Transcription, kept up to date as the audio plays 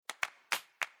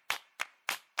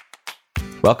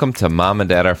Welcome to Mom and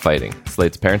Dad Are Fighting,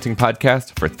 Slate's parenting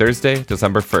podcast for Thursday,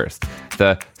 December 1st,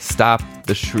 the Stop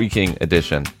the Shrieking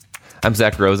edition. I'm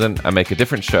Zach Rosen. I make a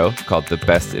different show called The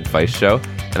Best Advice Show,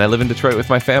 and I live in Detroit with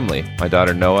my family. My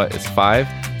daughter Noah is 5,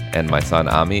 and my son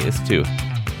Ami is 2.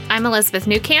 I'm Elizabeth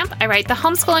Newcamp. I write the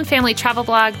homeschool and family travel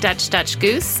blog, Dutch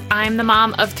Goose. I'm the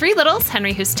mom of 3 littles,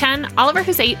 Henry who's 10, Oliver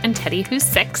who's 8, and Teddy who's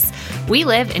 6. We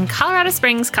live in Colorado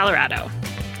Springs, Colorado.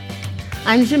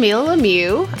 I'm Jamila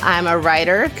Lemieux. I'm a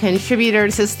writer, contributor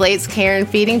to Slate's Care and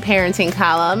Feeding Parenting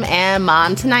column, and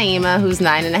mom to Naima, who's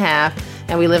 9.5,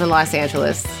 and we live in Los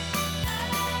Angeles.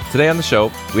 Today on the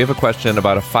show, we have a question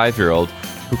about a 5-year-old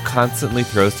who constantly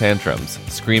throws tantrums,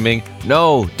 screaming,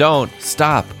 "No, don't,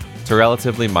 stop," to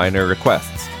relatively minor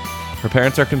requests. Her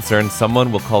parents are concerned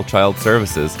someone will call child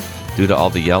services due to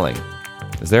all the yelling.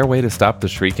 Is there a way to stop the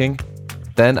shrieking?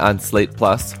 Then on Slate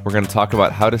Plus, we're going to talk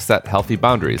about how to set healthy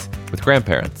boundaries with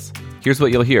grandparents. Here's what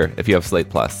you'll hear if you have Slate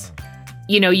Plus.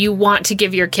 You know, you want to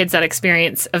give your kids that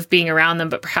experience of being around them,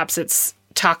 but perhaps it's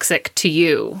toxic to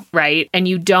you, right? And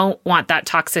you don't want that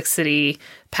toxicity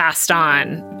passed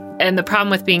on. And the problem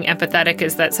with being empathetic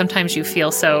is that sometimes you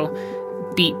feel so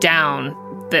beat down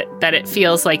that it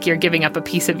feels like you're giving up a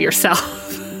piece of yourself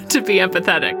to be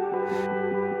empathetic.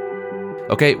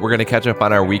 Okay, we're going to catch up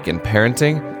on our week in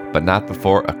parenting, but not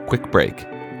before a quick break.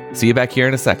 See you back here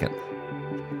in a second.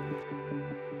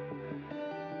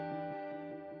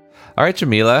 All right,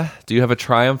 Jamila, do you have a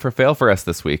triumph or fail for us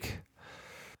this week?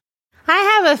 I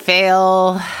have a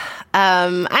fail.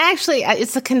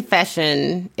 It's a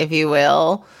confession, if you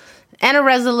will, and a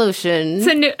resolution.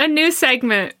 It's a new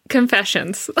segment,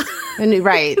 confessions.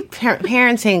 Right,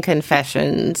 parenting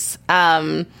confessions.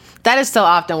 That is so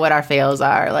often what our fails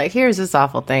are. Like, here's this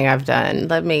awful thing I've done.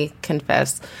 Let me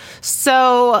confess.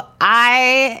 So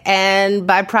I, and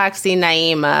by proxy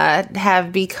Naima,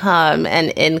 have become an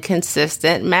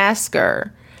inconsistent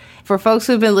masker. For folks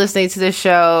who've been listening to the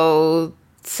show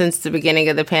since the beginning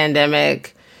of the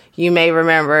pandemic, you may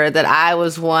remember that I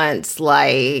was once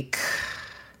like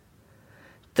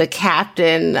the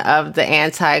captain of the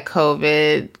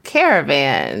anti-COVID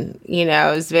caravan. You know,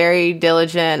 I was very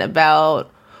diligent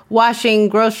about washing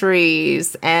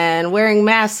groceries and wearing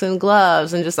masks and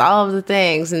gloves and just all of the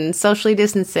things and socially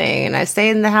distancing. And I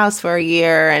stayed in the house for a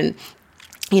year and,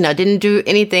 you know, didn't do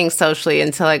anything socially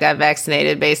until I got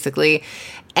vaccinated, basically.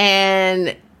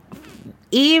 And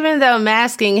even though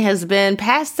masking has been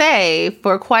passé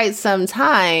for quite some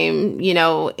time, you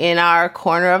know, in our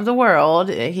corner of the world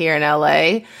here in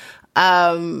LA,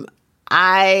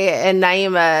 I and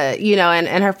Naima, you know,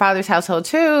 and her father's household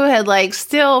too, had like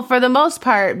still, for the most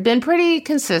part, been pretty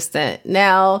consistent.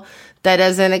 Now, that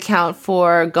doesn't account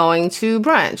for going to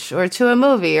brunch or to a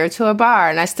movie or to a bar.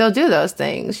 And I still do those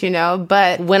things, you know.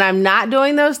 But when I'm not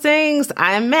doing those things,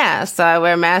 I'm masked. So I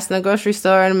wear a mask in the grocery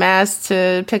store and a mask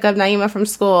to pick up Naima from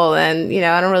school. And, you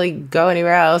know, I don't really go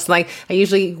anywhere else. Like, I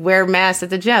usually wear masks at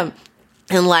the gym.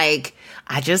 And, like,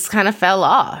 I just kind of fell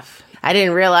off. I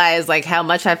didn't realize, like, how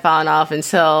much I'd fallen off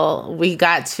until we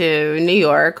got to New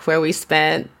York, where we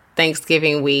spent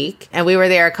Thanksgiving week. And we were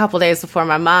there a couple days before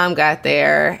my mom got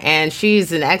there. And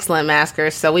she's an excellent masker.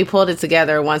 So we pulled it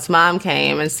together once mom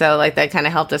came. And so, like, that kind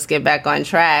of helped us get back on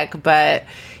track. But,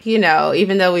 you know,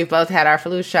 even though we've both had our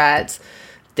flu shots,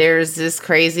 there's this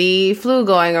crazy flu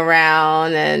going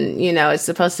around. And, you know, it's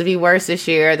supposed to be worse this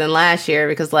year than last year,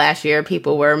 because last year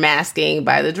people were masking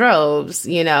by the droves,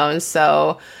 you know. And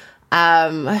so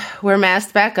we're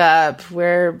masked back up.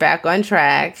 We're back on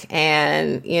track.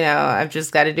 And, you know, I've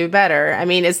just got to do better. I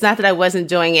mean, it's not that I wasn't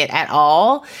doing it at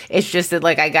all. It's just that,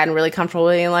 like, I gotten really comfortable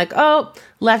with being like, oh,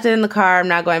 left it in the car. I'm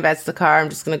not going back to the car. I'm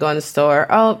just going to go in the store.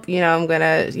 Oh, you know, I'm going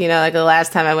to, you know, like the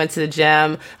last time I went to the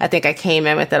gym, I think I came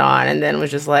in with it on and then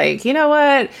was just like, you know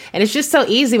what? And it's just so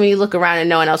easy when you look around and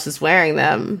no one else is wearing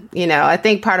them. You know, I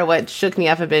think part of what shook me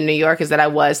up a bit in New York is that I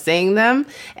was seeing them.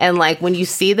 And, like, when you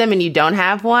see them and you don't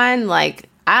have one, like,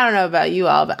 I don't know about you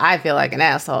all, but I feel like an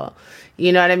asshole.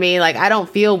 You know what I mean? Like, I don't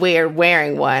feel weird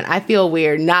wearing one. I feel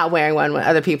weird not wearing one when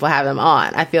other people have them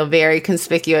on. I feel very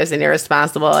conspicuous and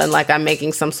irresponsible and like I'm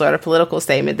making some sort of political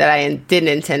statement that I didn't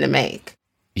intend to make.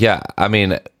 Yeah, I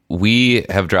mean, we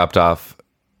have dropped off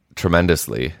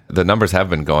tremendously. The numbers have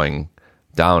been going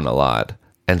down a lot.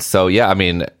 And so, yeah, I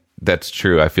mean, that's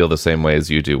true. I feel the same way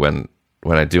as you do when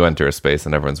I do enter a space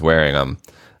and everyone's wearing them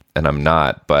and I'm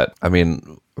not. But, I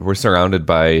mean, we're surrounded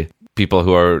by people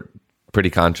who are pretty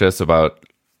conscious about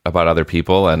other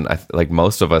people, and like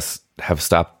most of us have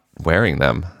stopped wearing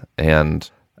them. And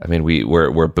I mean,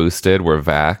 we're boosted, we're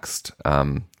vaxxed.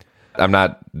 I'm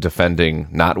not defending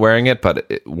not wearing it, but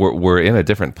we're in a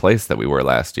different place that we were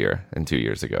last year and 2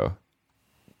 years ago.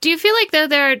 Do you feel like, though,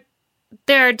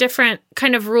 there are different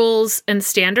kind of rules and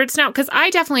standards now? Because I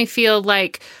definitely feel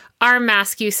like our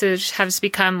mask usage has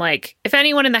become like, if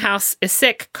anyone in the house is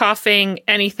sick, coughing,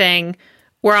 anything,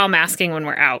 we're all masking when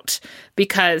we're out.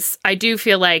 Because I do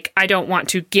feel like I don't want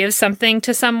to give something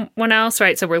to someone else,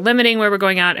 right? So we're limiting where we're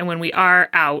going out, and when we are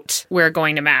out, we're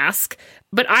going to mask.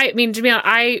 But I mean, to be honest,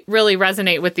 I really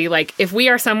resonate with the, like, if we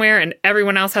are somewhere and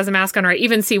everyone else has a mask on, or I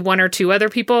even see one or two other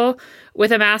people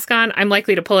with a mask on, I'm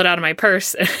likely to pull it out of my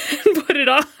purse and put it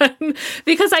on,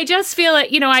 because I just feel like,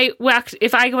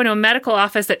 if I go into a medical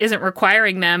office that isn't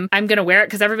requiring them, I'm going to wear it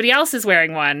because everybody else is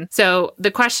wearing one. So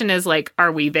the question is, like,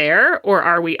 are we there, or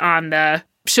are we on the,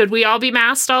 should we all be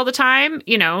masked all the time?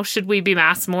 Should we be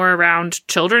masked more around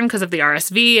children because of the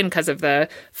RSV and because of the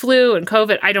flu and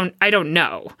COVID? I don't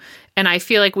know. And I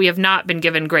feel like we have not been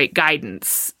given great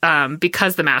guidance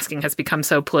because the masking has become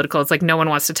so political. It's like no one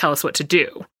wants to tell us what to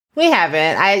do. We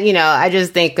haven't. I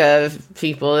just think of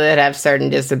people that have certain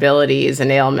disabilities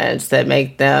and ailments that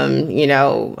make them,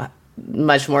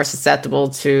 much more susceptible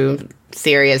to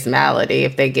serious malady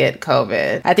if they get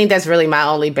COVID. I think that's really my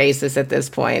only basis at this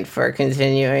point for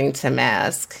continuing to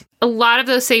mask. A lot of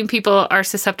those same people are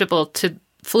susceptible to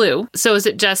flu. So is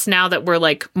it just now that we're,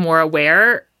 like, more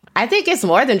aware? I think it's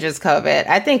more than just COVID.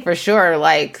 I think for sure,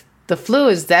 like, the flu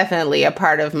is definitely a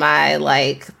part of my,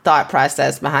 like, thought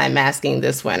process behind masking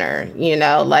this winter.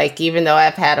 Like, even though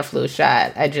I've had a flu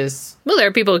shot, Well, there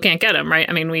are people who can't get them, right?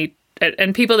 I mean,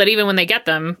 and people that even when they get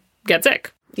them, get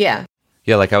sick. Yeah.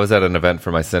 Yeah, like I was at an event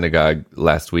for my synagogue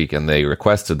last week, and they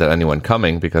requested that anyone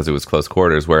coming, because it was close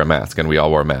quarters, wear a mask, and we all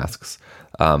wore masks.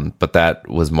 But that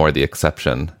was more the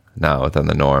exception now than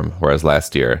the norm, whereas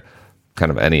last year, kind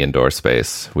of any indoor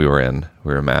space we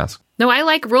were masked. No, I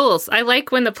like rules. I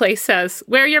like when the place says,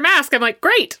 wear your mask. I'm like,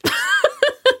 great.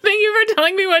 Thank you for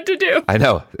telling me what to do. I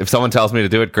know. If someone tells me to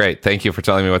do it, great. Thank you for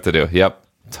telling me what to do. Yep,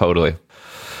 totally.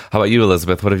 How about you,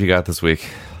 Elizabeth? What have you got this week?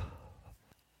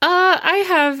 I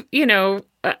have,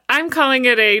 I'm calling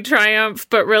it a triumph,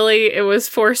 but really it was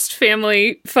forced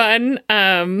family fun,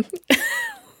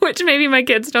 which maybe my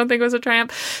kids don't think was a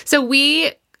triumph. So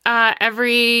we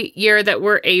every year that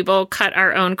we're able, cut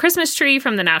our own Christmas tree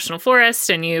from the National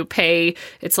Forest, and you pay,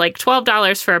 it's like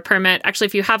 $12 for a permit. Actually,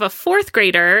 if you have a fourth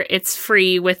grader, it's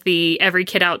free with the Every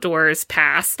Kid Outdoors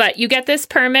pass. But you get this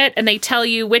permit, and they tell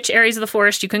you which areas of the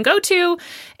forest you can go to,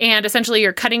 and essentially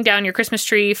you're cutting down your Christmas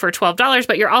tree for $12,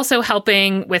 but you're also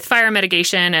helping with fire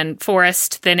mitigation and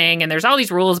forest thinning, and there's all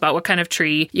these rules about what kind of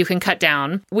tree you can cut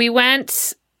down. We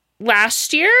went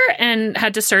last year and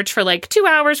had to search for like 2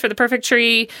 hours for the perfect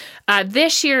tree.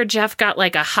 This year, Jeff got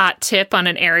like a hot tip on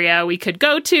an area we could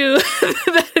go to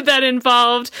that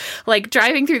involved like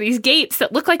driving through these gates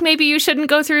that look like maybe you shouldn't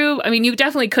go through. I mean, you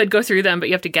definitely could go through them, but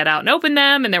you have to get out and open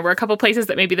them. And there were a couple places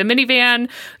that maybe the minivan,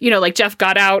 like Jeff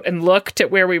got out and looked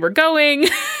at where we were going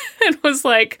and was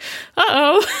like,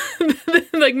 uh-oh,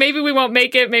 like maybe we won't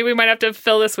make it. Maybe we might have to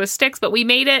fill this with sticks, but we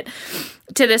made it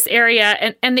to this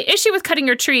area. And the issue with cutting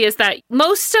your tree is that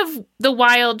most of the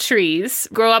wild trees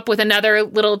grow up with another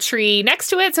little tree next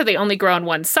to it, so they only grow on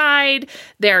one side.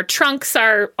 Their trunks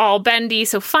are all bendy,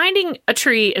 so finding a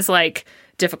tree is like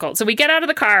difficult. So we get out of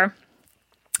the car,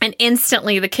 and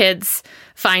instantly the kids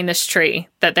find this tree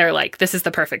that they're like, this is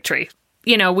the perfect tree.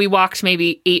 We walked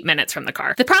maybe 8 minutes from the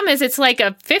car. The problem is it's like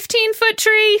a 15-foot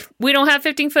tree. We don't have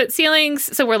 15-foot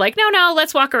ceilings. So we're like, no,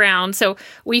 let's walk around. So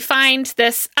we find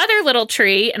this other little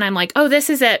tree, and I'm like, oh, this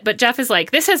is it. But Jeff is like,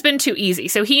 this has been too easy.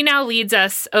 So he now leads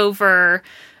us over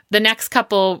the next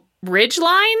couple ridge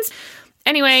lines.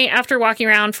 Anyway, after walking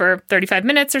around for 35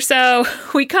 minutes or so,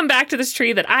 we come back to this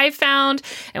tree that I found,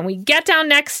 and we get down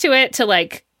next to it to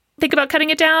like think about cutting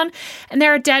it down, and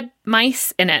there are dead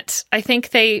mice in it. I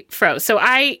think they froze. So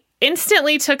I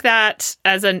instantly took that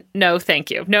as a no,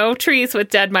 thank you. No trees with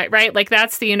dead mice, right? Like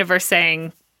that's the universe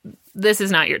saying, this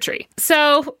is not your tree.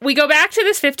 So we go back to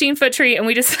this 15-foot tree, and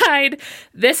we decide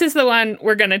this is the one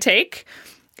we're going to take.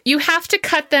 You have to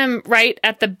cut them right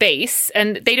at the base,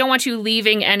 and they don't want you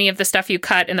leaving any of the stuff you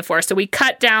cut in the forest. So we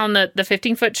cut down the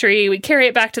 15-foot tree, we carry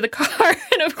it back to the car,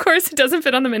 and of course it doesn't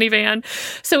fit on the minivan.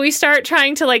 So we start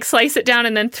trying to like slice it down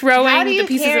and then throwing the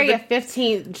pieces of the... How do you carry a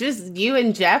 15? Just you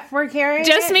and Jeff were carrying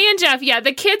Just me and Jeff, yeah.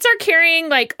 The kids are carrying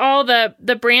like all the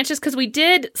branches, because we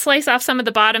did slice off some of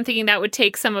the bottom thinking that would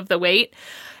take some of the weight.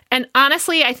 And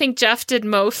honestly, I think Jeff did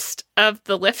most of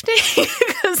the lifting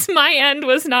because my end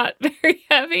was not very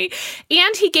heavy.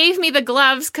 And he gave me the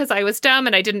gloves because I was dumb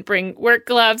and I didn't bring work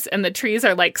gloves, and the trees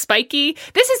are like spiky.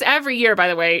 This is every year, by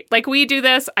the way. Like we do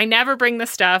this. I never bring the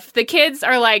stuff. The kids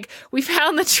are like, we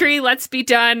found the tree. Let's be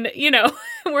done.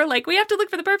 We're like, we have to look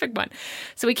for the perfect one.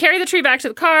 So we carry the tree back to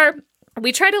the car.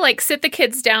 we try to like sit the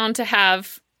kids down to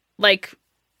have like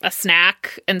a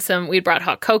snack and we brought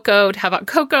hot cocoa to have hot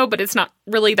cocoa, but it's not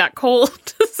really that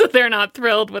cold. So they're not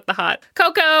thrilled with the hot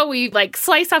cocoa. We like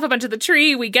slice off a bunch of the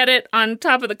tree. We get it on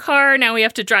top of the car. Now we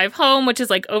have to drive home, which is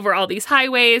like over all these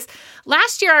highways.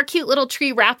 Last year, our cute little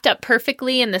tree wrapped up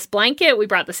perfectly in this blanket. We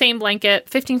brought the same blanket.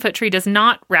 15-foot tree does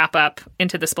not wrap up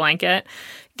into this blanket.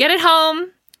 Get it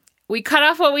home. We cut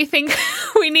off what we think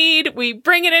we need. We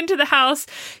bring it into the house.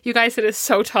 You guys, it is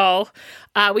so tall.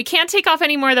 We can't take off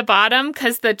any more of the bottom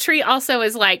because the tree also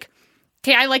is like,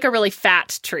 okay, I like a really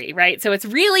fat tree, right? So it's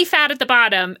really fat at the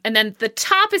bottom. And then the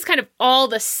top is kind of all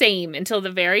the same until the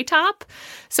very top.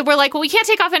 So we're like, well, we can't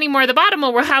take off any more of the bottom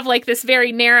or we'll have like this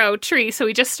very narrow tree. So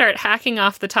we just start hacking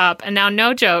off the top. And now,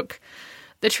 no joke,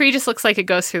 the tree just looks like it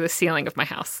goes through the ceiling of my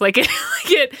house. We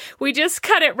just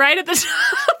cut it right at the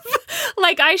top.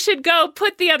 Like I should go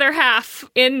put the other half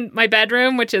in my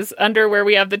bedroom, which is under where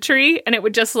we have the tree, and it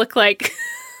would just look like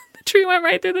the tree went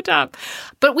right through the top.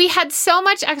 But we had so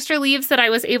much extra leaves that I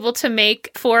was able to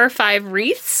make 4 or 5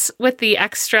 wreaths with the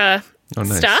extra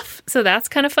stuff. So that's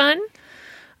kind of fun.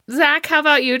 Zach, how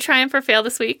about you? Triumph or fail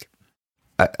this week?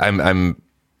 I'm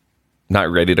not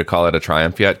ready to call it a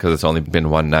triumph yet because it's only been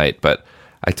one night, but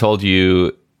I told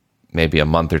you maybe a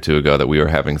month or 2 ago that we were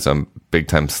having some big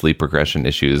time sleep regression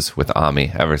issues with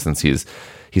Ami ever since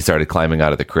he started climbing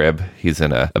out of the crib. He's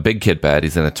in a big kid bed.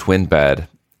 He's in a twin bed.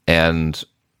 And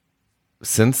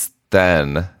since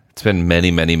then, it's been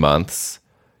many, many months.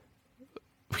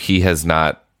 He has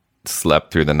not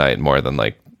slept through the night more than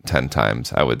like 10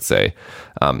 times, I would say.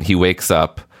 He wakes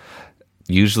up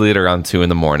usually at around 2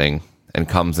 a.m. and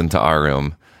comes into our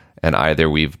room. And either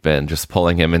we've been just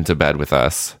pulling him into bed with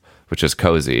us, which is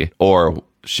cozy, or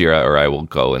Shira or I will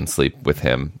go and sleep with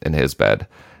him in his bed.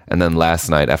 And then last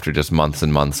night, after just months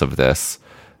and months of this,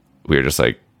 we were just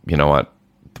like, you know what?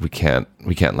 We can't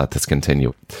let this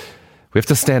continue. We have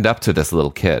to stand up to this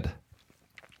little kid.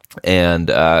 And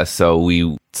so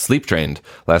we sleep trained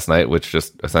last night, which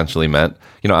just essentially meant,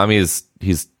 Ami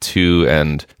he's 2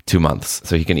 and 2 months.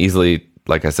 So he can easily,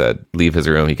 like I said, leave his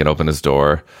room. He can open his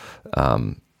door,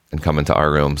 and come into our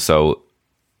room. So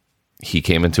he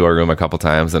came into our room a couple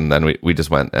times, and then we just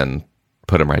went and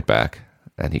put him right back.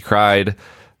 And he cried,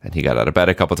 and he got out of bed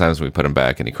a couple times, and we put him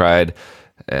back, and he cried.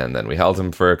 And then we held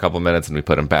him for a couple minutes, and we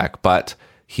put him back. But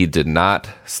he did not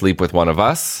sleep with one of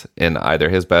us in either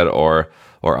his bed or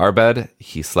our bed.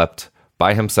 He slept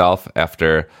by himself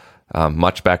after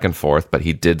much back and forth, but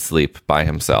he did sleep by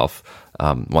himself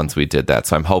once we did that.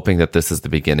 So I'm hoping that this is the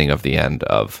beginning of the end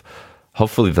of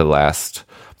hopefully the last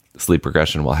sleep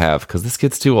regression we'll have, because this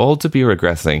kid's too old to be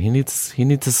regressing. He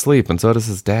needs to sleep, and so does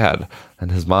his dad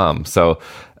and his mom. So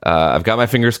I've got my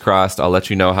fingers crossed. I'll let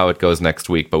you know how it goes next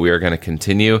week, but we are going to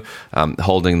continue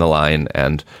holding the line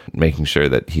and making sure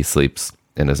that he sleeps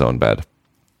in his own bed.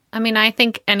 I mean, I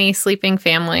think any sleeping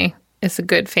family is a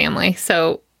good family.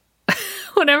 So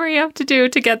whatever you have to do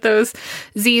to get those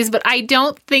Z's, but I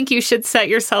don't think you should set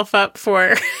yourself up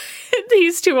for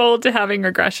he's too old to having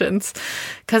regressions,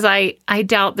 because I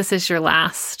doubt this is your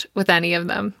last with any of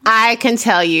them. I can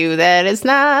tell you that it's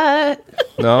not.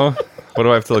 No? What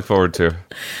do I have to look forward to?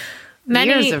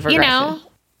 Many, years of regression.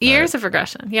 Years of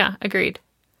regression. Yeah, agreed.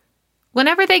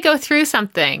 Whenever they go through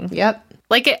something. Yep.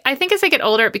 I think as they get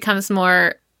older, it becomes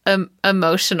more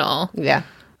emotional. Yeah.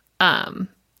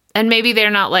 And maybe they're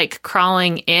not like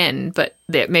crawling in, but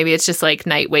maybe it's just like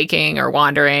night waking or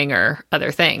wandering or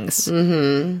other things.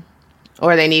 Mm-hmm.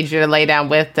 Or they need you to lay down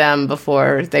with them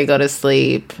before they go to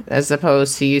sleep, as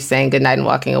opposed to you saying goodnight and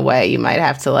walking away. You might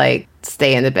have to like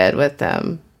stay in the bed with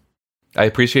them. I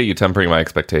appreciate you tempering my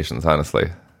expectations, honestly.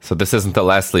 So this isn't the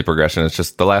last sleep regression. It's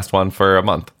just the last one for a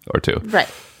month or 2. Right.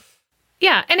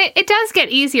 Yeah. And it does get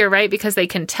easier, right? Because they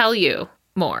can tell you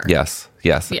more. Yes.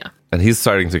 Yeah. And he's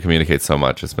starting to communicate so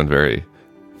much. It's been very,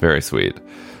 very sweet.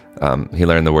 He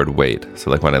learned the word wait. So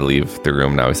like when I leave the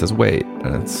room now, he says wait.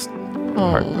 And it's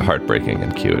heartbreaking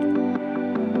and cute.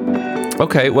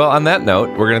 Okay, well, on that note,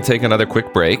 we're going to take another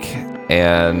quick break,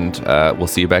 and we'll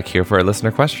see you back here for our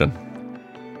listener question.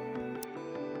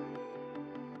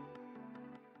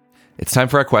 It's time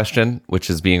for our question, which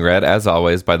is being read, as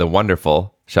always, by the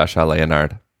wonderful Shasha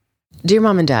Leonard. Dear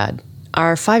Mom and Dad,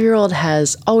 our 5-year-old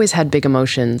has always had big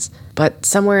emotions, but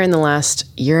somewhere in the last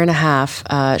year and a half,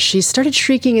 she started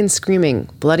shrieking and screaming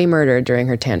bloody murder during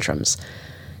her tantrums.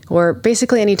 Or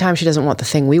basically anytime she doesn't want the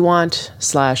thing we want,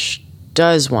 /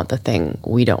 does want the thing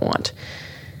we don't want.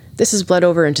 This has bled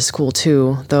over into school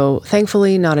too, though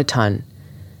thankfully not a ton.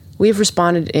 We've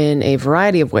responded in a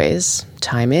variety of ways,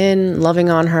 time in, loving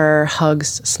on her,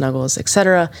 hugs, snuggles,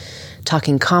 etc.,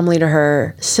 talking calmly to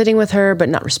her, sitting with her but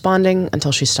not responding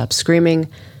until she stops screaming,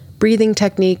 breathing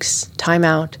techniques,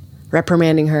 timeout,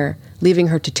 reprimanding her, leaving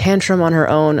her to tantrum on her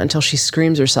own until she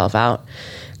screams herself out,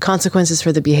 consequences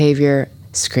for the behavior,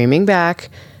 screaming back,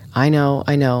 I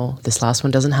know, this last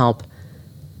one doesn't help.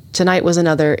 Tonight was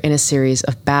another in a series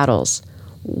of battles.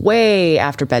 Way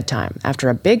after bedtime, after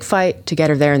a big fight to get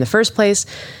her there in the first place,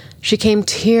 she came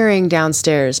tearing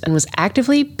downstairs and was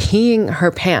actively peeing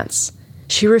her pants.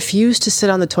 She refused to sit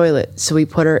on the toilet, so we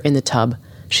put her in the tub.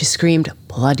 She screamed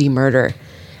bloody murder,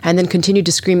 and then continued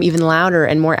to scream even louder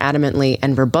and more adamantly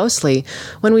and verbosely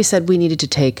when we said we needed to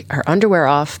take her underwear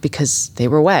off because they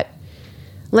were wet.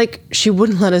 Like, she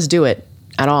wouldn't let us do it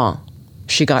at all.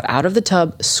 She got out of the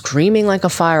tub screaming like a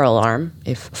fire alarm,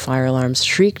 if fire alarms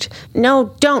shrieked,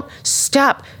 "No, don't,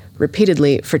 stop,"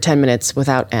 repeatedly for 10 minutes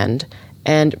without end,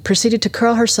 and proceeded to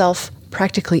curl herself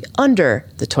practically under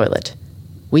the toilet.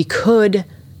 We could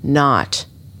not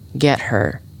get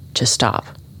her to stop.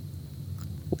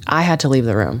 I had to leave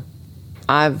the room.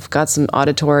 I've got some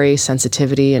auditory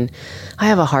sensitivity, and I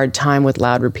have a hard time with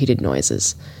loud, repeated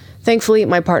noises. Thankfully,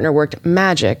 my partner worked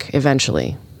magic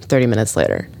eventually, 30 minutes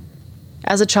later.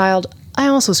 As a child, I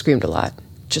also screamed a lot,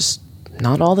 just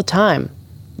not all the time.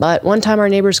 But one time our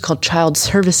neighbors called child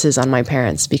services on my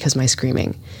parents because of my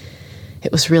screaming.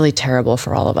 It was really terrible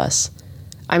for all of us.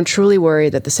 I'm truly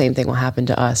worried that the same thing will happen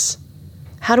to us.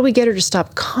 How do we get her to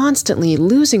stop constantly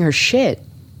losing her shit?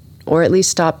 Or at least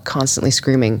stop constantly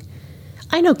screaming?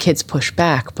 I know kids push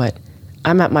back, but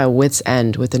I'm at my wit's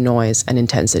end with the noise and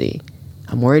intensity.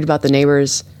 I'm worried about the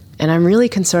neighbors, and I'm really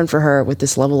concerned for her with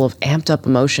this level of amped up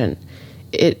emotion.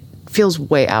 It feels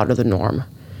way out of the norm.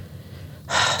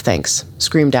 Thanks.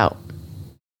 Screamed out.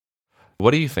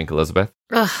 What do you think, Elizabeth?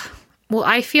 Ugh. Well,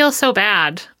 I feel so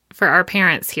bad for our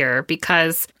parents here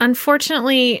because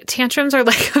unfortunately, tantrums are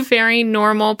like a very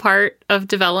normal part of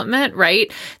development,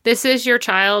 right? This is your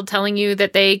child telling you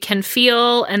that they can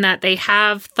feel and that they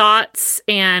have thoughts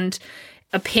and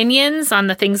opinions on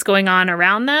the things going on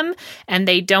around them, and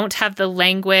they don't have the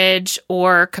language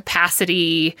or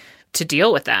capacity to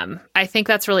deal with them. I think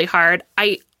that's really hard.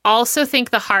 I also think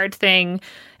the hard thing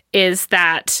is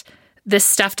that this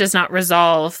stuff does not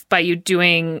resolve by you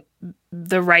doing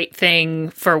the right thing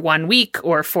for 1 week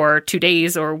or for 2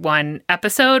 days or one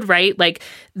episode, right? Like,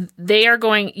 they are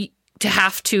going to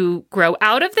have to grow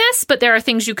out of this, but there are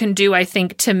things you can do, I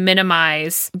think, to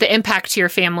minimize the impact to your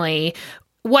family.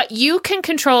 What you can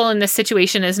control in this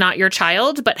situation is not your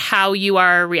child, but how you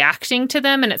are reacting to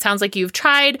them. And it sounds like you've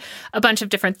tried a bunch of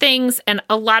different things, and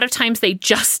a lot of times they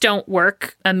just don't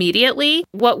work immediately.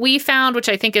 What we found, which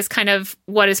I think is kind of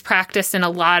what is practiced in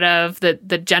a lot of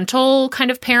the gentle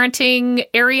kind of parenting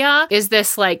area, is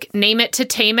this like name it to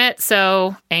tame it.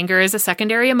 So anger is a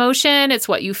secondary emotion. It's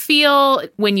what you feel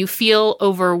when you feel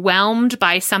overwhelmed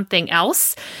by something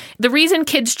else. The reason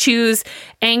kids choose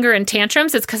anger and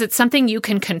tantrums is because it's something you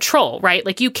can control, right?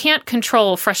 Like, you can't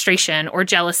control frustration or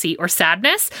jealousy or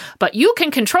sadness, but you can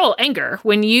control anger.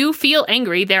 When you feel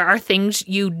angry, there are things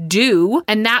you do,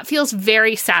 and that feels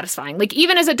very satisfying. Like,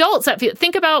 even as adults,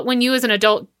 think about when you as an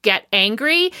adult get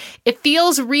angry, it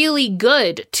feels really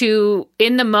good to,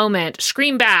 in the moment,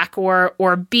 scream back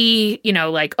or be,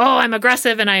 like, oh, I'm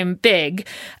aggressive and I'm big.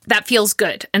 That feels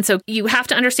good. And so you have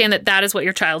to understand that that is what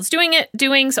your child's doing.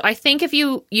 So I think if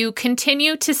you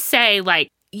continue to say, like,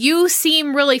 you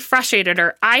seem really frustrated,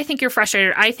 or I think you're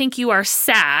frustrated, I think you are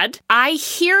sad, I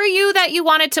hear you that you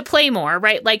wanted to play more,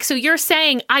 right? Like, so you're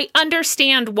saying, I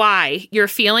understand why you're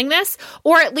feeling this,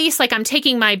 or at least, like, I'm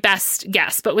taking my best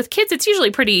guess. But with kids, it's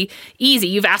usually pretty easy.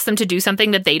 You've asked them to do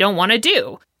something that they don't want to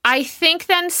do. I think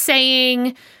then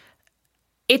saying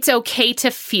it's okay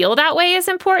to feel that way is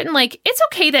important. Like, it's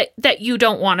okay that you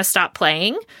don't want to stop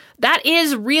playing. That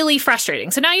is really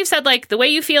frustrating. So now you've said, like, the way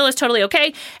you feel is totally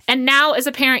okay. And now as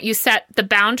a parent, you set the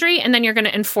boundary, and then you're going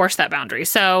to enforce that boundary.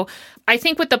 So I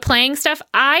think with the playing stuff,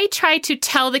 I try to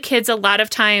tell the kids a lot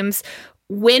of times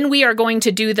when we are going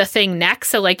to do the thing next.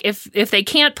 So, like, if they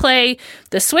can't play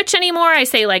the Switch anymore, I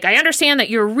say, like, I understand that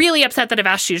you're really upset that I've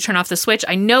asked you to turn off the Switch.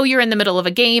 I know you're in the middle of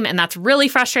a game, and that's really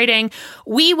frustrating.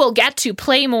 We will get to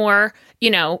play more,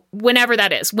 whenever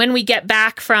that is, when we get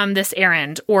back from this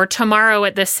errand or tomorrow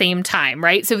at the same time,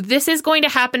 right? So this is going to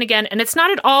happen again, and it's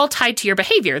not at all tied to your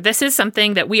behavior. This is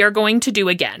something that we are going to do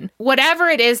again. Whatever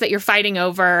it is that you're fighting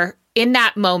over in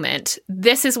that moment,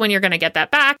 this is when you're going to get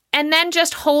that back. And then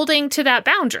just holding to that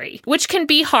boundary, which can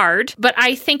be hard, but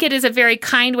I think it is a very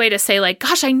kind way to say, like,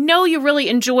 gosh, I know you really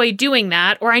enjoy doing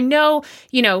that. Or I know,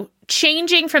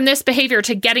 changing from this behavior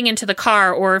to getting into the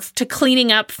car or to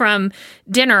cleaning up from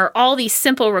dinner, all these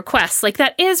simple requests, like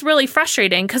that is really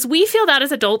frustrating because we feel that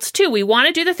as adults too. We want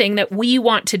to do the thing that we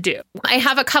want to do. I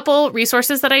have a couple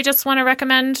resources that I just want to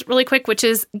recommend really quick, which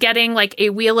is getting like a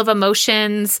wheel of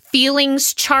emotions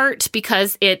feelings chart,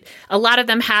 because a lot of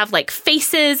them have like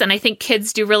faces, and I think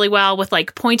kids do really well with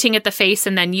like pointing at the face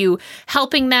and then you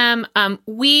helping them.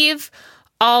 We've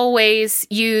always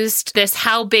used this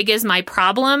how big is my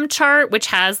problem chart, which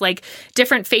has like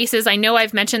different faces. I know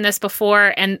I've mentioned this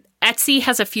before, and Etsy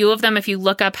has a few of them. If you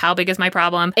look up how big is my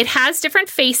problem, it has different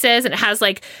faces, and it has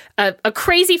like a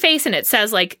crazy face, and it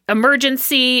says like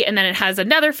emergency, and then it has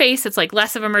another face that's like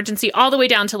less of emergency, all the way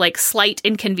down to like slight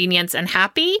inconvenience and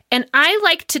happy. And I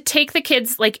like to take the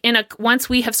kids like once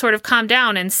we have sort of calmed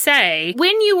down and say,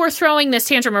 when you were throwing this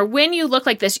tantrum or when you look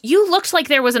like this, you looked like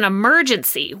there was an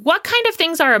emergency. What kind of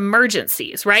things are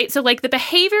emergencies, right? So like the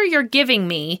behavior you're giving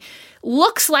me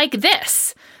looks like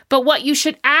this. But what you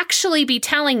should actually be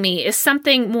telling me is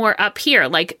something more up here,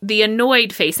 like the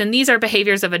annoyed face. And these are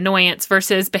behaviors of annoyance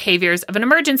versus behaviors of an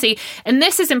emergency. And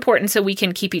this is important so we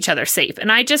can keep each other safe. And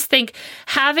I just think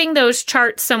having those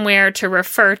charts somewhere to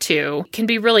refer to can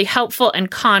be really helpful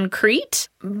and concrete.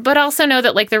 But also know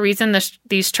that like the reason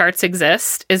these charts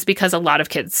exist is because a lot of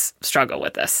kids struggle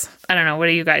with this. I don't know. What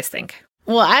do you guys think?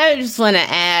 Well, I just want to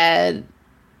add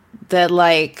that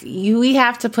like we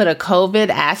have to put a COVID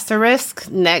asterisk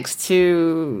next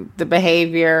to the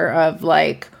behavior of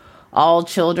like all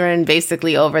children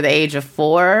basically over the age of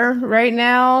 4 right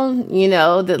now. You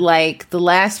know, that like the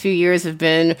last few years have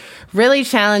been really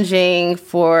challenging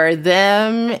for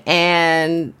them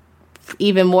and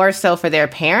even more so for their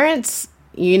parents.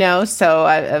 You know, so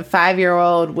a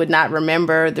 5-year-old would not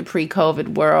remember the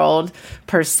pre-COVID world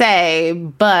per se,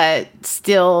 but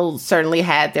still certainly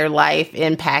had their life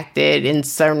impacted in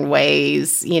certain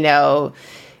ways, you know,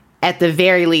 at the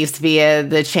very least via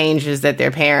the changes that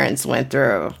their parents went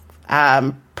through,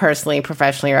 personally,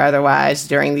 professionally, or otherwise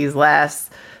during these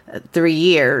last 3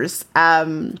 years.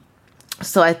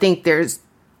 So I think there's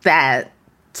that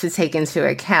to take into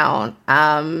account.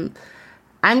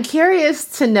 I'm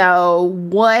curious to know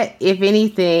what, if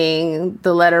anything,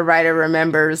 the letter writer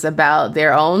remembers about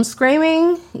their own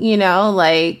screaming. You know,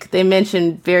 like they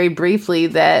mentioned very briefly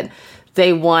that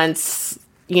they once,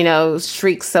 you know,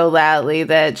 shrieked so loudly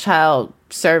that child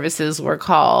services were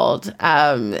called.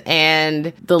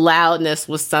 And the loudness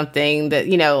was something that,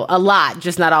 you know, a lot,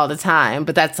 just not all the time,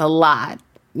 but that's a lot.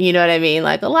 You know what I mean?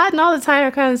 Like a lot and all the time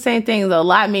are kind of the same thing, though a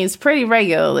lot means pretty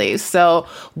regularly. So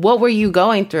what were you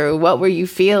going through? What were you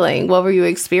feeling? What were you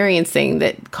experiencing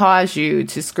that caused you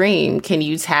to scream? Can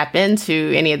you tap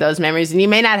into any of those memories? And you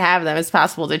may not have them. It's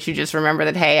possible that you just remember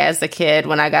that, hey, as a kid,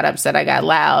 when I got upset, I got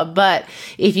loud. But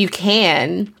if you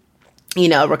can, you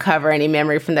know, recover any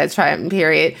memory from that time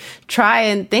period, try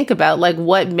and think about like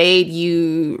what made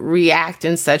you react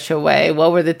in such a way.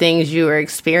 What were the things you were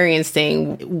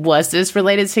experiencing? Was this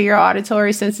related to your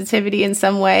auditory sensitivity in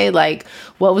some way? Like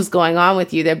what was going on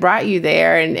with you that brought you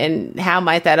there, and how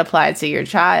might that apply to your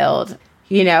child?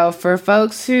 You know, for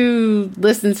folks who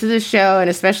listen to the show, and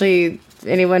especially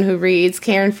anyone who reads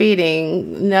Care and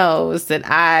Feeding knows that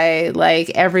I, like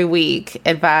every week,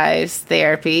 advise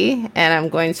therapy, and I'm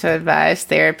going to advise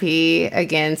therapy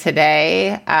again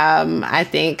today. I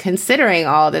think considering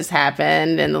all that's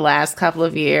happened in the last couple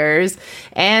of years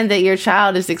and that your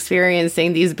child is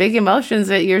experiencing these big emotions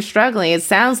that you're struggling, it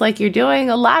sounds like you're doing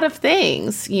a lot of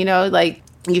things, you know, like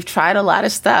you've tried a lot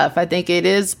of stuff. I think it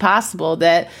is possible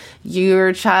that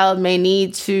your child may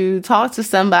need to talk to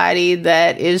somebody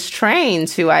that is trained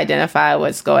to identify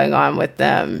what's going on with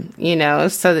them, you know,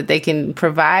 so that they can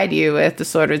provide you with the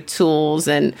sort of tools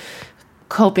and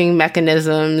coping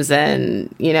mechanisms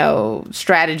and, you know,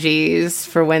 strategies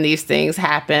for when these things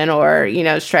happen, or, you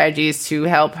know, strategies to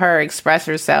help her express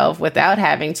herself without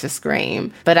having to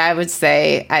scream. But I would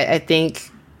say, I think,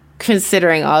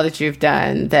 considering all that you've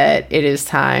done, that it is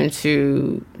time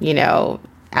to, you know,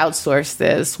 outsource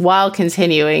this while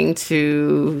continuing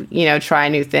to, you know, try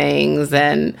new things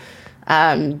and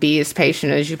be as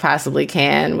patient as you possibly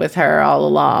can with her all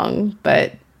along.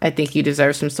 But I think you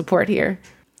deserve some support here.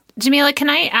 Jamila, can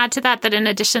I add to that in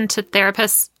addition to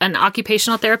therapists, an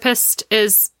occupational therapist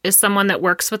is someone that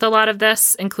works with a lot of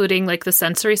this, including like the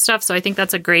sensory stuff. So I think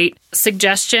that's a great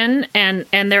suggestion. And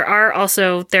there are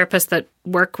also therapists that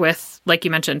work with, like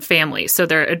you mentioned, families. So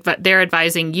they're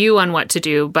advising you on what to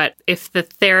do. But if the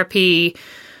therapy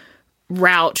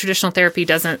route, traditional therapy,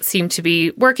 doesn't seem to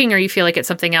be working, or you feel like it's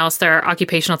something else, there are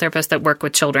occupational therapists that work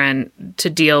with children to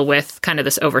deal with kind of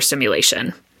this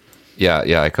overstimulation.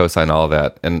 Yeah, I co-sign all of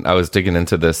that. And I was digging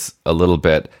into this a little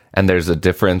bit. And there's a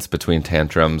difference between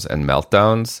tantrums and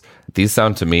meltdowns. These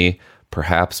sound to me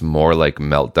perhaps more like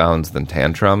meltdowns than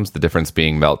tantrums. The difference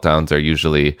being meltdowns are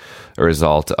usually a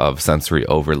result of sensory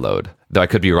overload, though I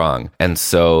could be wrong. And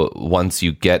so once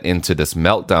you get into this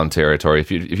meltdown territory,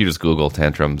 if you just Google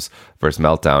tantrums versus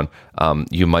meltdown,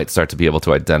 you might start to be able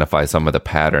to identify some of the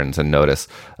patterns and notice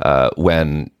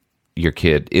when your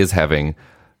kid is having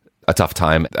a tough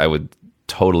time. I would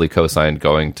totally co-sign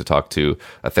going to talk to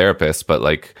a therapist, but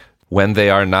like when they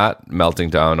are not melting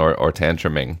down or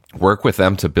tantruming, work with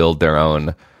them to build their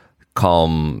own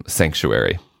calm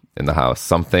sanctuary in the house,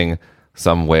 something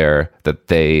somewhere that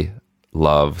they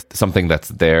love, something that's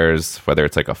theirs, whether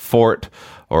it's like a fort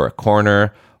or a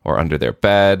corner or under their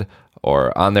bed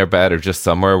or on their bed or just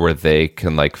somewhere where they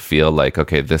can like feel like,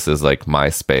 okay, this is like my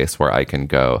space where I can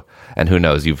go. And who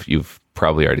knows, you've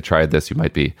probably already tried this. You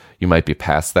might be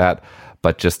past that,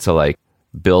 but just to like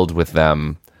build with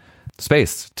them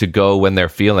space to go when they're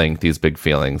feeling these big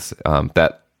feelings,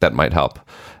 that might help.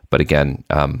 But again,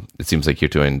 it seems like you're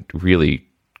doing really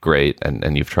great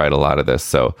and you've tried a lot of this.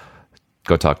 So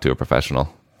go talk to a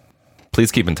professional.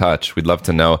 Please keep in touch. We'd love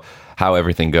to know how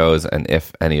everything goes and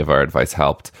if any of our advice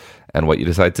helped and what you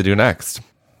decide to do next.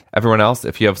 Everyone else,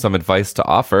 if you have some advice to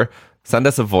offer, send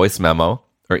us a voice memo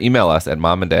or email us at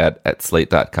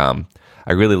momanddad@slate.com.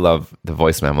 I really love the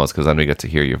voice memos because then we get to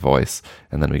hear your voice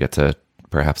and then we get to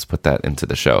perhaps put that into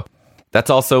the show. That's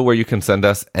also where you can send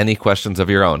us any questions of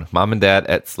your own,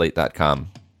 momanddad@slate.com.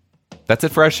 That's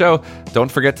it for our show.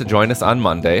 Don't forget to join us on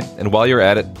Monday. And while you're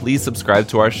at it, please subscribe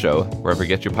to our show wherever you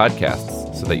get your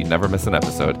podcasts so that you never miss an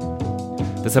episode.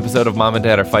 This episode of Mom and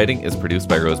Dad Are Fighting is produced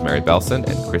by Rosemary Belson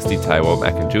and Christy Taiwo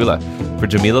Makanjula. For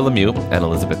Jamila Lemieux and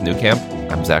Elizabeth Newcamp,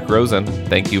 I'm Zach Rosen.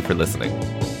 Thank you for listening.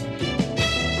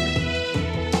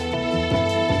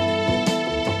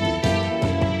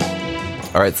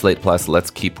 All right, Slate Plus, let's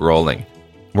keep rolling.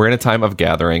 We're in a time of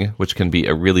gathering, which can be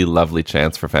a really lovely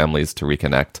chance for families to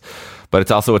reconnect. But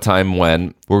it's also a time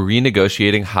when we're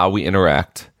renegotiating how we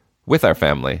interact with our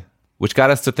family, which got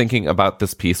us to thinking about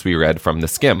this piece we read from The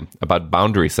Skim about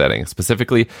boundary setting,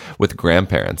 specifically with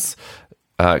grandparents.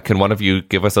 Can one of you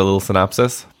give us a little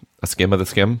synopsis, a skim of The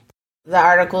Skim? The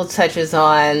article touches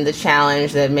on the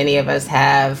challenge that many of us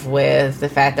have with the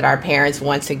fact that our parents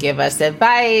want to give us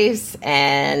advice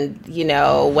and,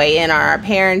 weigh in on our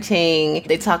parenting.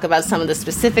 They talk about some of the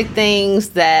specific things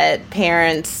that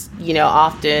parents,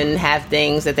 often have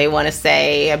things that they want to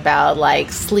say about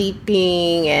like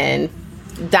sleeping and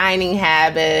dining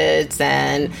habits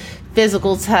and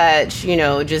physical touch,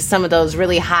 just some of those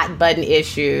really hot button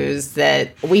issues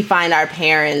that we find our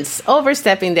parents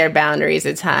overstepping their boundaries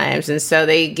at times. And so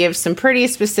they give some pretty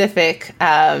specific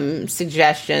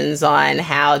suggestions on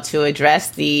how to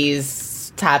address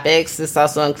these topics. This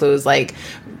also includes like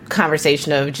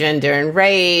conversation of gender and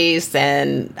race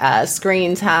and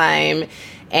screen time.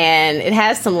 And it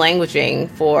has some languaging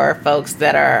for folks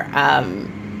that are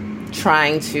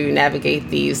trying to navigate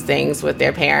these things with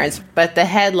their parents. But the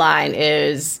headline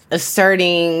is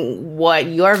asserting what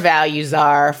your values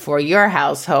are for your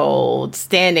household,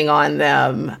 standing on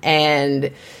them, and,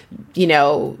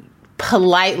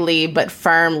 politely but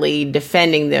firmly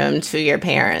defending them to your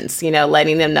parents,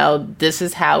 letting them know this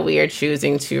is how we are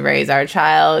choosing to raise our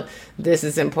child. This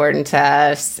is important to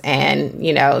us. And,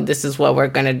 this is what we're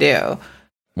going to do.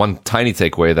 One tiny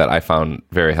takeaway that I found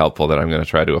very helpful that I'm going to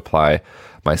try to apply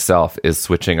myself is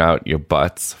switching out your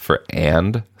buts for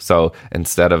and. So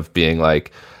instead of being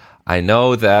like, I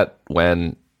know that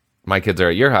when my kids are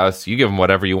at your house, you give them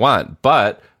whatever you want,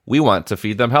 but we want to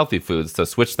feed them healthy foods. So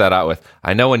switch that out with,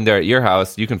 I know when they're at your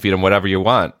house, you can feed them whatever you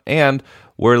want, and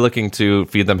we're looking to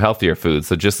feed them healthier foods.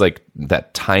 So just like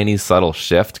that tiny subtle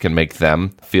shift can make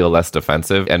them feel less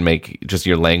defensive and make just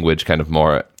your language kind of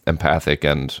more empathic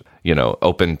and,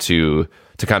 open to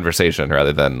conversation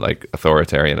rather than like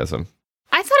authoritarianism.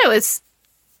 I thought it was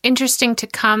interesting to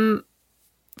come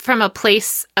from a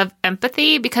place of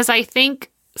empathy because I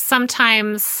think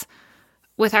sometimes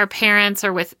with our parents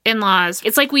or with in-laws,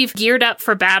 it's like we've geared up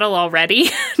for battle already,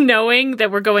 knowing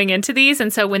that we're going into these.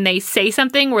 And so when they say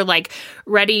something, we're like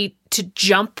ready to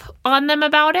jump on them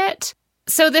about it.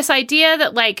 So this idea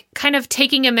that like kind of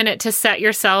taking a minute to set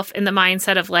yourself in the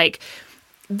mindset of like,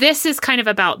 this is kind of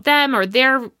about them or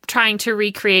they're trying to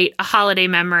recreate a holiday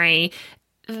memory.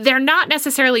 They're not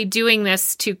necessarily doing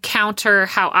this to counter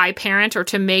how I parent or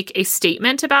to make a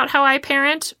statement about how I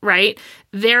parent, right?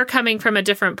 They're coming from a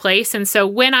different place. And so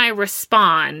when I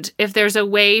respond, if there's a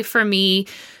way for me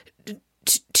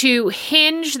to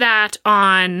hinge that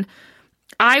on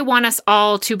I want us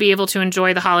all to be able to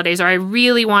enjoy the holidays, or I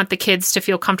really want the kids to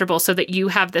feel comfortable so that you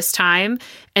have this time.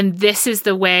 And this is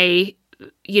the way,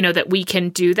 that we can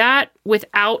do that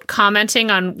without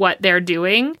commenting on what they're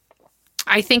doing,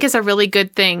 I think is a really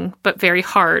good thing, but very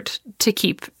hard to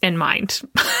keep in mind.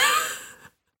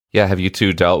 Yeah. Have you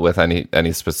two dealt with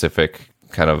any specific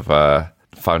kind of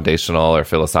foundational or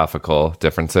philosophical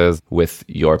differences with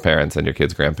your parents and your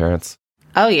kids' grandparents?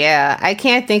 Oh, yeah. I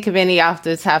can't think of any off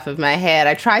the top of my head.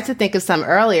 I tried to think of some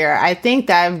earlier. I think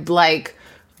that I've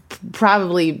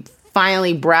probably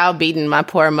finally browbeaten my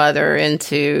poor mother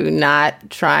into not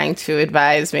trying to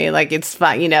advise me. It's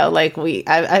fine,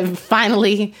 I've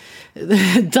finally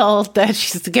adult that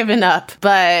she's given up.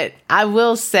 But I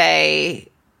will say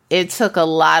it took a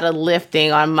lot of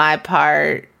lifting on my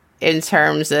part in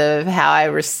terms of how I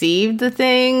received the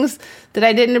things that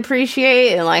I didn't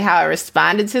appreciate and how I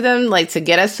responded to them, to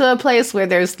get us to a place where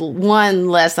there's one,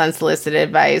 less unsolicited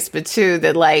advice, but two,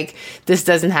 that this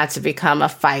doesn't have to become a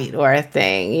fight or a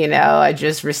thing, I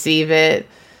just receive it,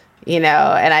 and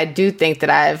I do think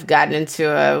that I've gotten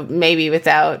into maybe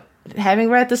without having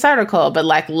read this article, but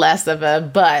less of a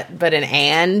but an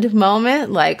and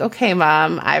moment, okay,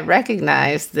 Mom, I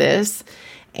recognize this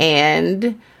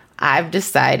and I've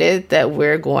decided that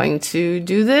we're going to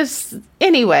do this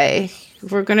anyway.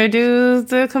 We're going to do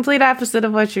the complete opposite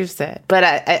of what you said. But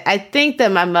I think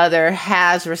that my mother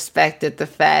has respected the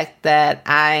fact that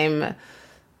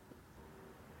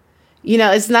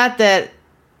it's not that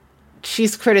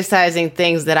she's criticizing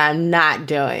things that I'm not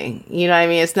doing. You know what I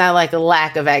mean? It's not a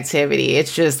lack of activity.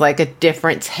 It's just a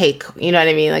different take. You know what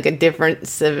I mean? A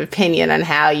difference of opinion on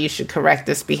how you should correct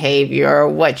this behavior or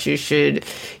what you should,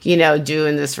 do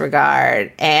in this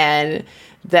regard. And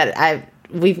that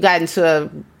we've gotten to a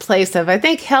place of, I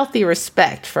think, healthy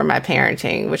respect for my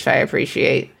parenting, which I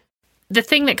appreciate. The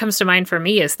thing that comes to mind for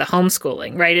me is the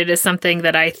homeschooling, right? It is something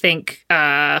that I think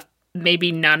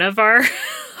maybe none of our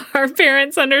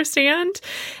parents understand.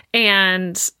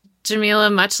 And Jamila,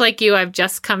 much like you, I've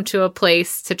just come to a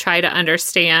place to try to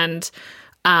understand.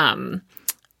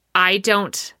 I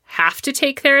don't have to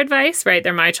take their advice, right?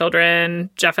 They're my children.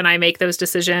 Jeff and I make those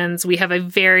decisions. We have a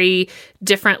very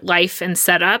different life and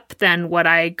setup than what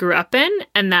I grew up in.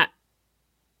 And that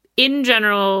in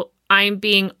general, I'm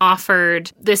being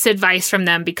offered this advice from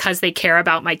them because they care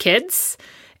about my kids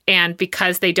and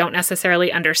because they don't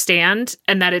necessarily understand,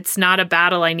 and that it's not a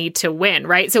battle I need to win,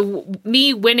 right? So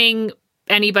me winning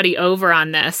anybody over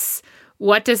on this,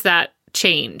 what does that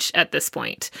change at this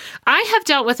point? I have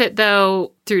dealt with it,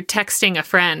 though, through texting a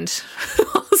friend who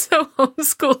also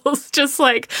homeschools, just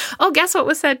oh, guess what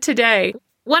was said today?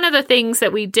 One of the things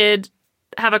that we did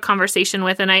have a conversation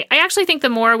with, and I actually think the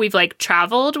more we've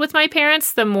traveled with my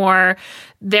parents, the more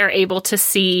they're able to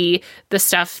see the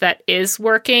stuff that is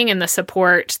working and the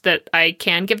support that I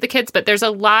can give the kids. But there's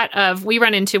a lot of, we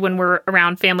run into when we're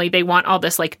around family, they want all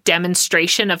this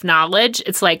demonstration of knowledge.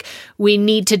 It's we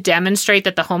need to demonstrate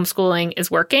that the homeschooling is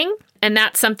working. And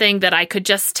that's something that I could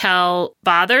just tell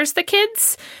bothers the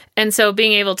kids. And so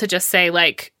being able to just say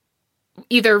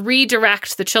either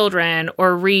redirect the children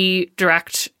or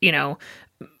redirect,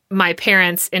 my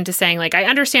parents into saying I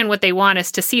understand what they want us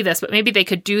to see this, but maybe they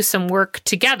could do some work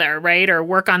together, right? Or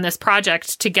work on this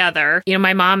project together.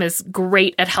 My mom is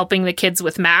great at helping the kids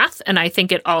with math. And I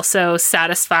think it also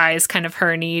satisfies kind of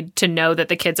her need to know that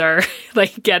the kids are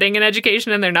getting an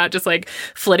education and they're not just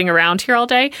flitting around here all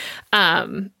day.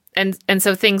 And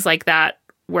so things like that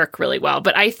work really well.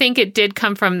 But I think it did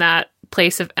come from that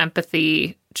place of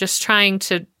empathy, just trying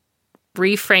to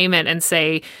reframe it and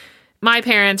say, my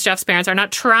parents, Jeff's parents, are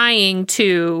not trying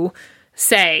to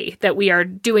say that we are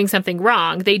doing something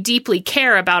wrong. They deeply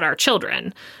care about our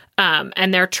children,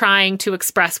 and they're trying to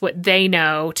express what they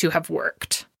know to have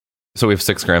worked. So we have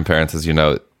 6 grandparents, as you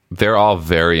know. They're all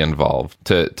very involved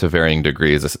to varying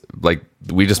degrees.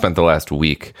 We just spent the last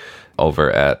week over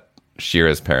at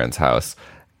Shira's parents' house,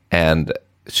 and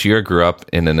Shira grew up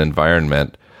in an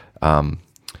environment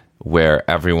where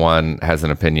everyone has an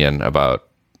opinion about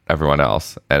everyone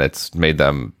else, and it's made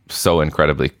them so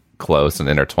incredibly close and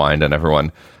intertwined, and everyone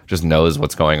just knows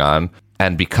what's going on.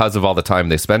 And because of all the time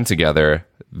they spend together,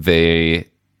 they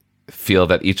feel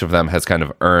that each of them has kind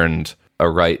of earned a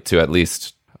right to at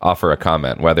least offer a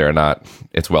comment, whether or not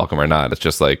it's welcome or not. It's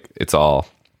just it's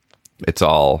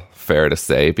all fair to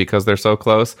say because they're so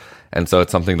close. And so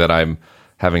it's something that I'm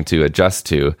having to adjust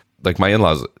to. My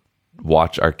in-laws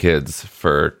watch our kids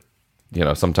for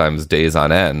sometimes days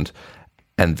on end,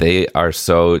 and they are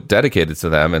so dedicated to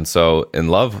them and so in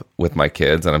love with my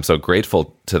kids, and I'm so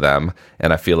grateful to them.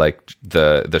 And I feel like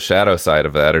the shadow side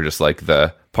of that, or just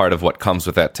the part of what comes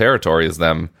with that territory, is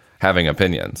them having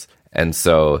opinions. And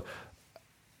so,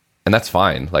 and that's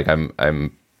fine. Like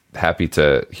I'm happy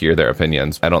to hear their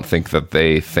opinions. I don't think that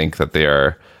they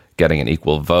are getting an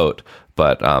equal vote,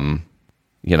 but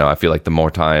I feel like the more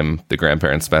time the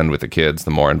grandparents spend with the kids,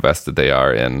 the more invested they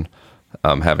are in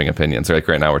having opinions. Like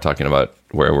right now, we're talking about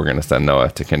where we're going to send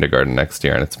Noah to kindergarten next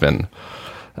year, and it's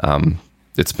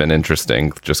been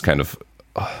interesting, just kind of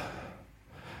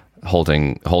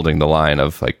holding the line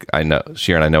of like, I know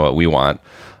she and I know what we want,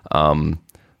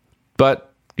 but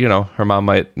her mom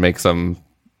might make some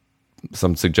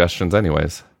suggestions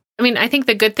anyways. I mean, I think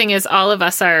the good thing is all of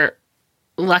us are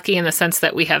lucky in the sense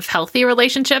that we have healthy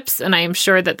relationships. And I am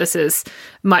sure that this is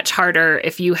much harder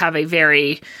if you have a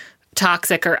very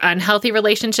toxic or unhealthy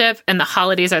relationship. And the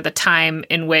holidays are the time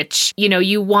in which,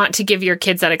 you want to give your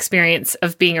kids that experience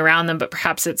of being around them, but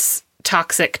perhaps it's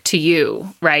toxic to you,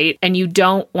 right? And you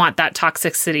don't want that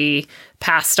toxicity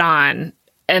passed on.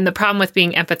 And the problem with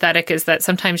being empathetic is that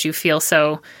sometimes you feel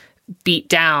so beat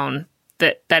down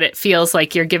that it feels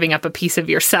like you're giving up a piece of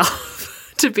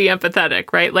yourself to be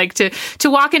empathetic, right? Like to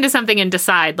walk into something and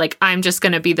decide, like, I'm just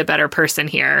going to be the better person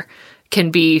here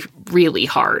can be really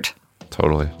hard.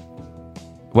 Totally.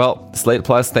 Well, Slate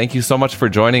Plus, thank you so much for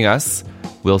joining us.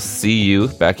 We'll see you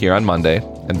back here on Monday,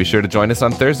 and be sure to join us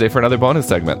on Thursday for another bonus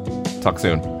segment. Talk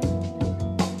soon.